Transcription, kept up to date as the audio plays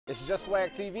It's Just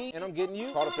Swagg TV, and I'm getting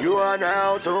you caught up in You are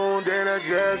now tuned in to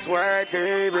Just Swagg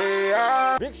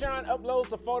TV. Big Sean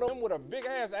uploads a photo of him with a big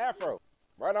ass afro.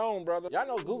 Right on, brother. Y'all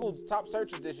know Google's top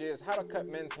searches this year is how to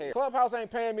cut men's hair. Clubhouse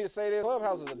ain't paying me to say this.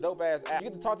 Clubhouse is a dope ass app.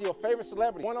 You get to talk to your favorite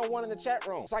celebrity one-on-one in the chat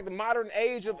room. It's like the modern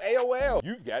age of AOL.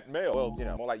 You've got mail. Well, you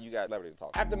know, more like you got celebrity to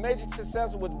talk to. After major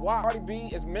success with WAP, Cardi B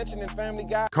is mentioned in Family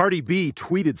Guy. Cardi B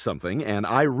tweeted something, and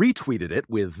I retweeted it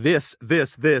with this.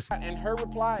 And her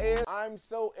reply is, I'm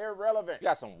so irrelevant. You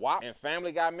got some WAP and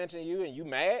Family Guy mentioning you and you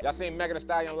mad? Y'all seen Megan Thee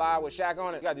Stallion live with Shaq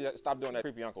on it? You gotta stop doing that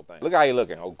creepy uncle thing. Look how you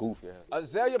looking. Oh, goofy.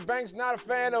 Azalea Banks not a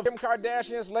fan of Kim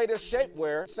Kardashian's latest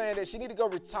shapewear, saying that she need to go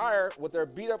retire with her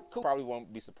beat up coupe. Probably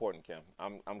won't be supporting Kim.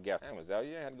 I'm guessing. Damn, Azalea,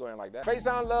 you ain't had to go in like that. Face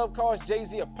on Love calls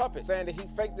Jay-Z a puppet, saying that he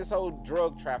faked this whole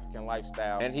drug trafficking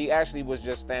lifestyle, and he actually was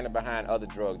just standing behind other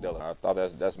drug dealers. I thought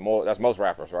that's most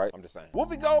rappers, right? I'm just saying.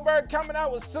 Whoopi Goldberg coming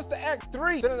out with Sister Act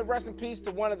 3, sending a rest in peace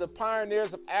to one of the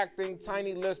pioneers of acting,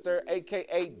 Tiny Lister,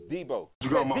 aka Debo. You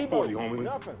got my Debo, 40, homie.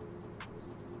 Nothing.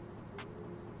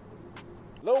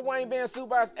 Lil Wayne being sued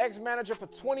by his ex-manager for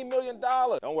 $20 million.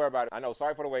 Don't worry about it. I know,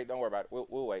 sorry for the wait. Don't worry about it.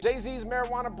 We'll wait. Jay-Z's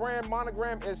marijuana brand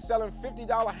Monogram is selling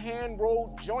 $50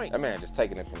 hand-rolled joint. That man just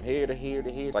taking it from here to here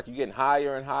to here. Like you getting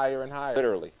higher and higher and higher.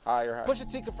 Literally, higher.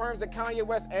 Pusha T confirms that Kanye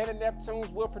West and the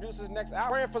Neptunes will produce his next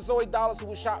album. Praying for Zoe Dallas, who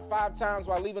was shot 5 times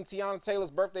while leaving Tiana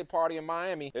Taylor's birthday party in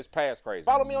Miami. It's past crazy.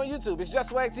 Follow me on YouTube. It's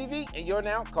Just Swagg TV, and you're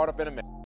now caught up in a minute.